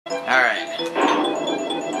Alright.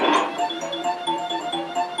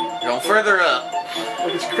 Going further up.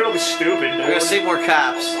 Like, it's incredibly stupid, dude. We're gonna save more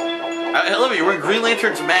cops. I love it, you're wearing Green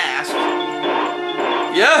Lantern's mask.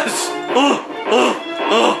 Yes!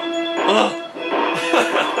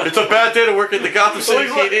 It's a bad day to work at the Gotham City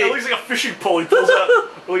PD. It looks like a fishing pole. He pulls out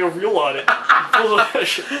like a reel on it. He pulls a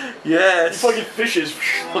fish. Yes. He fucking fishes.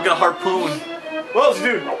 Look at a harpoon. What else,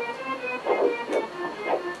 dude?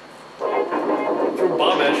 Throw a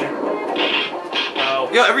bomb at you. Wow.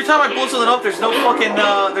 Yo, every time I blow something up, there's no fucking,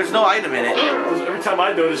 there's no item in it. Every time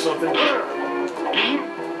I notice something.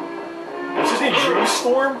 What's his name?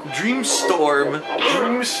 Dreamstorm? Dreamstorm.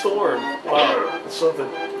 Dreamstorm. Wow, that's something.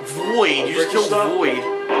 Void. You just killed Void.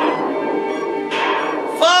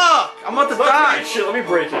 Fuck! I'm about to die. Shit, let me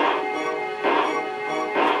break it.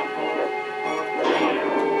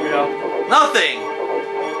 Yeah. Nothing.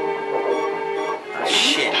 Oh,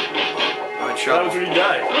 shit. I'm in What trouble. happens when you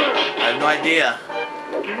die? I have no idea.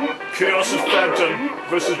 Chaos' Phantom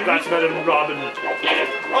versus Batman and Robin.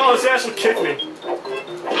 Oh, his ass will kick me.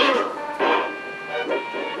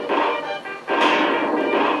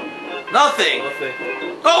 Nothing. Nothing.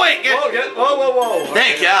 Oh wait! Get... Whoa.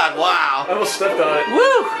 Thank Okay. God! Wow. I almost stepped on it.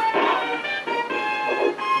 Woo!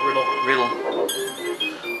 Riddle.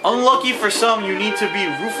 Unlucky for some, you need to be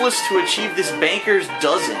ruthless to achieve this banker's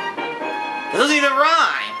dozen. It doesn't even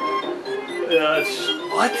rhyme. Yeah, it's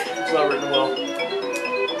What? not written well.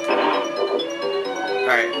 All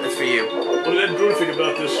right, that's for you. What did Ed Boon think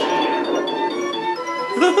about this?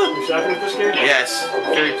 You happy with this game? Yes,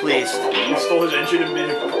 very pleased. He stole his engine and made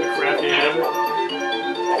a crap game out of it.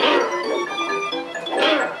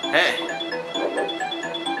 Hey,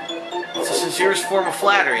 it's a sincerest form of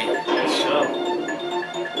flattery. Yes,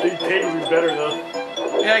 Big Pig would be better though.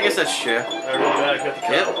 Yeah, I guess that's true. I read that. I got the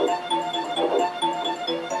Yep. cup.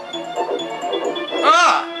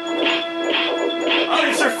 Ah! Oh,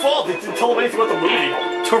 it's their fault. They didn't tell them anything about the movie.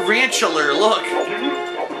 Tarantular, look.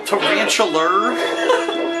 Tarantular.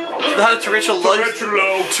 Not a tarantula.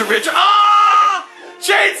 Tarantulo. Tarantula. Ah!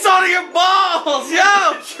 Chainsaw to your balls,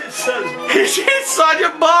 yo! It says. He chainsawed your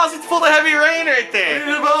balls. It's full of heavy rain right Need there.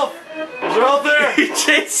 them both. Is there out there? He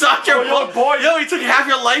chainsawed your Oh, yo, balls. boy. Yo, he took half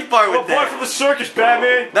your life bar Oh, with boy that. from the circus,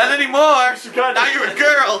 Batman. Not anymore. Some goddamn- Now you're a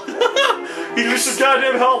girl. He Give me just some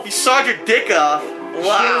goddamn help. he sawed your dick off.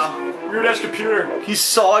 Wow. Weird ass computer. He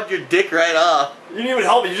sawed your dick right off. You didn't even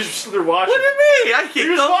help me. You just stood there watching. What do you mean? I You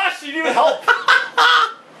can't just watched. You didn't even help.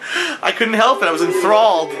 I couldn't help it. I was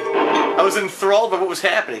enthralled. I was enthralled by what was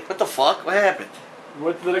happening. What the fuck? What happened? We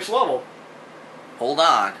went to the next level. Hold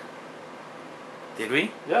on. Did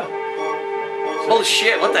we? Yeah. Holy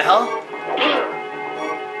shit, what the hell?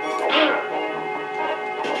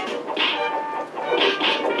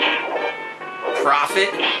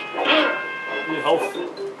 Prophet. Need health.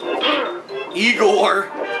 Igor.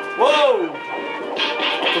 Whoa!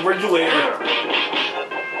 The regulator.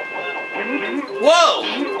 Whoa!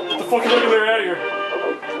 Get the fucking regulator out of here.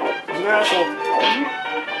 He's an asshole.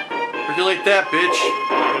 Regulate that, bitch.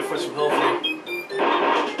 I'm gonna find some health here.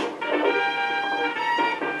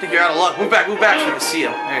 I think you're out of luck. Move back so we can see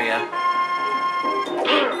him. There you go.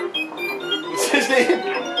 What's his name?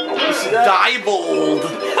 You see that? Die bold.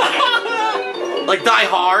 Like die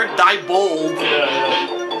hard, die bold. Yeah.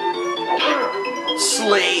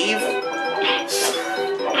 Slave.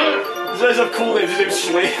 These guys have cool names. His name's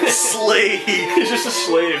Slave. Slave. He's just a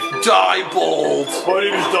slave. Die bold. My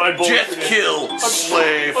name is Diebold. Death kill.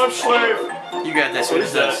 Slave. I'm slave. You got this. What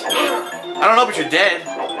is this? that? I don't know, but you're dead.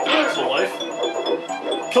 Still alive?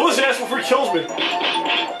 Kill his ass before he kills me.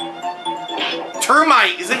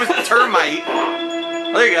 Termite. His name is Termite.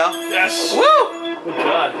 Oh, there you go. Yes. Woo! Oh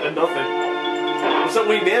god, and nothing. What's that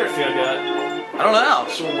Wayne Manor thing I got? I don't know.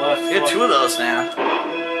 Someone left. We have two of those now.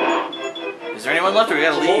 Is there anyone left or we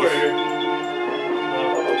gotta There's a hole leave? right here.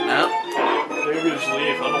 No? Maybe we just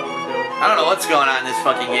leave. I don't know what we're doing. I don't know what's going on in this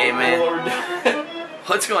fucking game, I don't know man. what we're doing.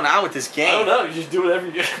 What's going on with this I game? don't know. You just do whatever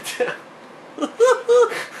you gotta do.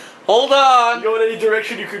 Hold You on. go in any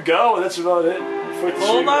direction you could go, and that's about it.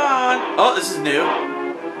 Hold on. Oh, this is new.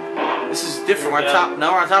 This is different. We're on top.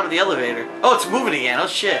 Now we're on top of the elevator. Oh, it's moving again. Oh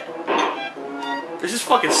shit. This is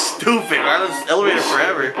fucking stupid. We're on this elevator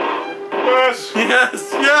forever. Yes.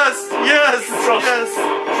 Yes. Yes. Yes. Yes.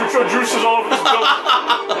 Shoot your juices all over this building.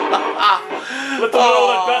 Let them know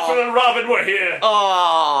that Batman and Robin were here.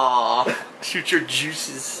 Aww. Shoot your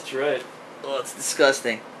juices. That's right. Oh, it's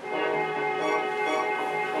disgusting.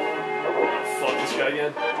 Fuck this guy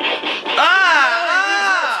again.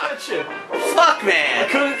 Ah! Attention. Fuck,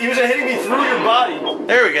 man. He was hitting me through your body.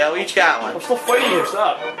 There we go. We each got one. I'm still fighting him.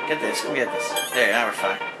 Stop. Get this. Come get this. There, now we're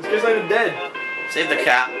fine. This guy's not even dead. Save the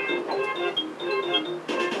cap.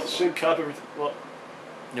 Same cop everything. What?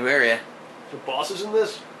 New area. The bosses in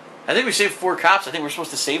this? I think we saved 4 cops. I think we're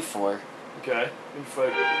supposed to save 4. Okay. You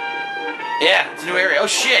fight. Yeah, it's a new area. Oh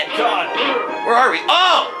shit! God! Where are we?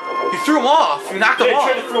 Oh! You threw him off. You knocked him He off.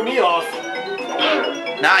 tried to throw me off.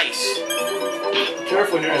 Nice. Be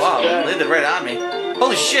careful here. Oh, wow, landed right on me.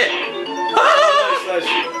 Holy shit! Oh, nice,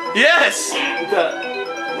 nice. Yes! Look at that.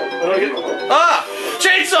 How do I get... Ah!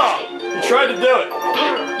 Chainsaw! He tried to do it.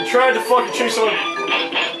 He tried to fucking chase someone.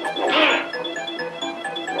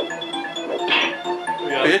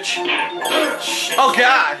 Bitch. Oh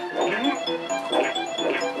god!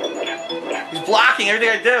 He's blocking everything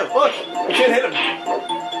I do. Look! I can't hit him.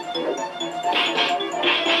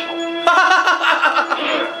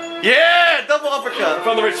 Yeah! Double I uppercut.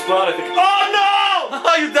 found the right spot, I think. Oh no!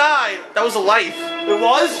 Oh, you died. That was a life. It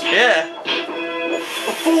was? Yeah.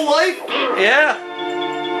 A full life? Yeah.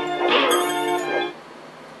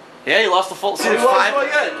 Yeah, you lost the full. See, there's 5. What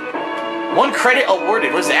do I get? 1 credit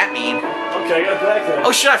awarded. What does that mean? Okay, I got it back then.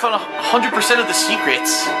 Oh shit! I found 100% of the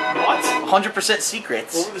secrets. What? 100%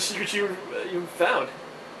 secrets. What were the secrets you found?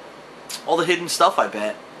 All the hidden stuff, I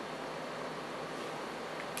bet.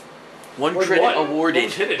 1 Like credit what? awarded. What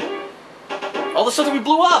was hidden? All the stuff that we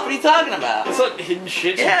blew up. What are you talking about? It's not hidden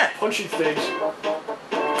shit. It's Yeah. punching things.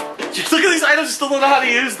 Just look at these items. Still don't know how to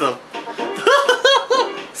use them.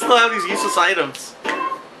 Still have these useless items.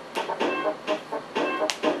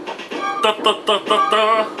 Da, da, da, da,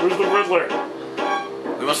 da. Where's the Riddler?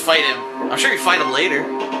 We must fight him. I'm sure you fight him later.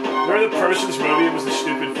 Remember the premise of this movie was the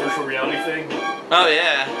stupid virtual reality thing Oh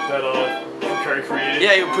yeah. that Jim Carrey created?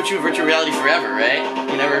 Yeah, he would put you in virtual reality forever, right?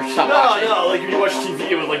 You never stop watching. No, like when you watch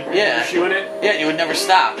TV, it would like Yeah. push you in it. Yeah, you would never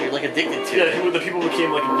stop. You're like addicted to it. Yeah, the people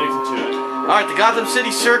became like addicted to it. Alright, the Gotham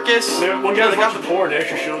City Circus. One guy the that got Gotham, the porn, they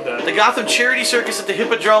actually showed that. the Gotham Charity Circus at the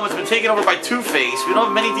Hippodrome has been taken over by Two-Face. We don't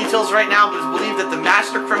have many details right now, but it's believed that the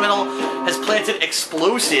master criminal has planted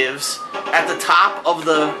explosives at the top of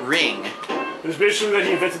the ring. It was basically that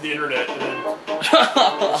he invented the internet and then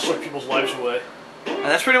sucked people's lives away. And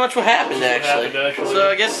that's pretty much what happened, That's what actually. happened, actually. So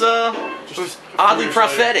I guess, it was oddly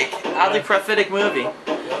prophetic. Oddly Yeah. prophetic movie.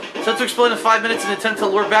 Yeah. Set to explain in 5 minutes and attempt to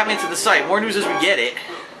lure Batman to the site. More news as we get it.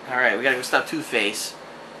 Alright, we gotta go stop Two-Face.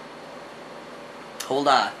 Hold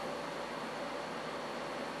on.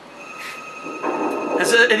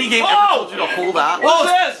 Has any game ever told you to hold on?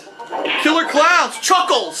 What's this? Killer Clowns!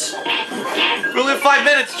 Chuckles! We only have 5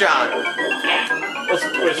 minutes, John. Wait,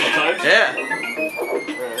 it's time? Yeah.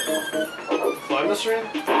 Alright. Climb this ring?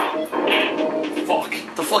 Fuck.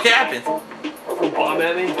 What the fuck happened? Throw a bomb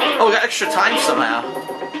at me? Oh, we got extra time somehow.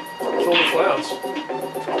 Kill the clowns.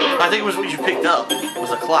 I think it was what you picked up. It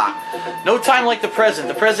was a clock. No time like the present.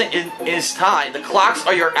 The present is time. The clocks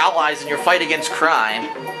are your allies in your fight against crime.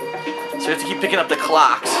 So you have to keep picking up the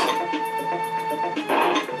clocks.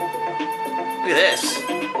 Look at this.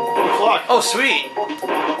 Oh, the clock. Oh, sweet.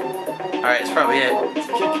 Alright, that's probably it.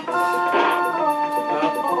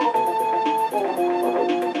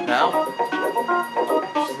 No?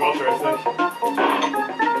 Just go up there, I think.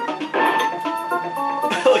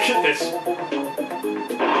 Look at this.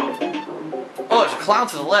 Oh, there's a clown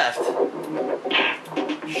to the left.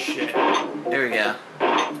 Shit. There we go.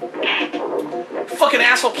 Fucking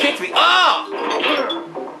asshole kicked me. Ah!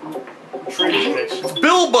 Trading sticks. It's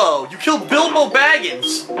Bilbo! You killed Bilbo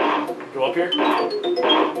Baggins! Go up here.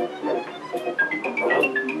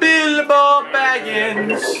 Bilbo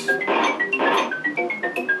Baggins!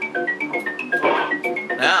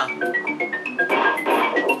 Yeah.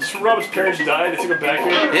 So Robin's parents died, they took him back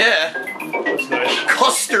here? Yeah. That's nice.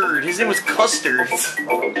 Custard! His name was Custard.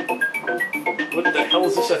 What the hell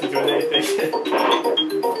is this have to do with anything?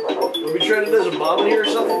 Are we trying to do a bomb in here or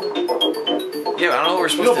something? Yeah, I don't know what we're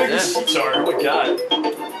Look how supposed big to these do. seats are, oh my god.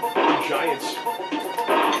 They're giants. I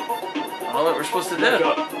don't know what we're supposed to Look do.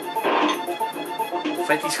 up.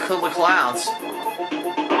 Fight these killer clowns.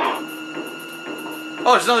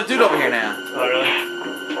 Oh, there's another dude over here now. Oh, really?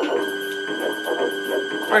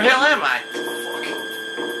 Where the hell am I?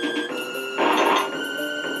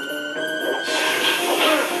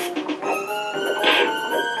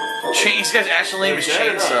 This guy's actual name is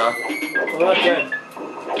Chainsaw. Oh, not dead.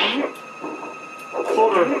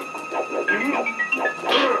 Quarter.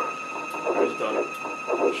 It's done.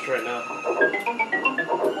 Just try it now.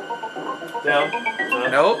 Down. No.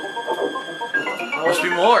 Nope. Must be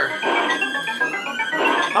more.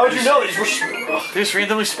 How would you know? These were They just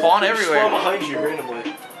randomly spawn everywhere. Spawn behind you randomly.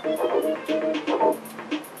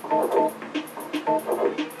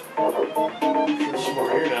 There's some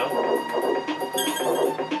more here now.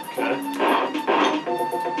 Okay.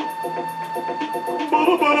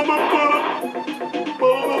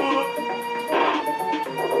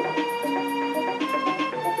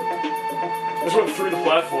 through the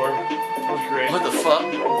platform. That was great. What the fuck?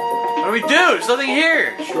 What do we do? There's nothing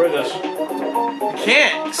here. Destroy this. I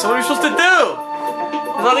can't. So what are we supposed to do?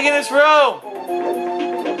 There's nothing in this room.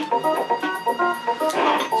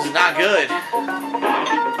 This is not good.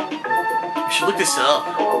 We should look this up.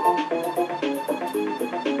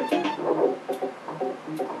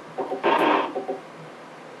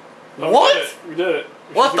 Oh, What? We did it.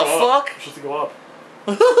 What the fuck? We're supposed to go up.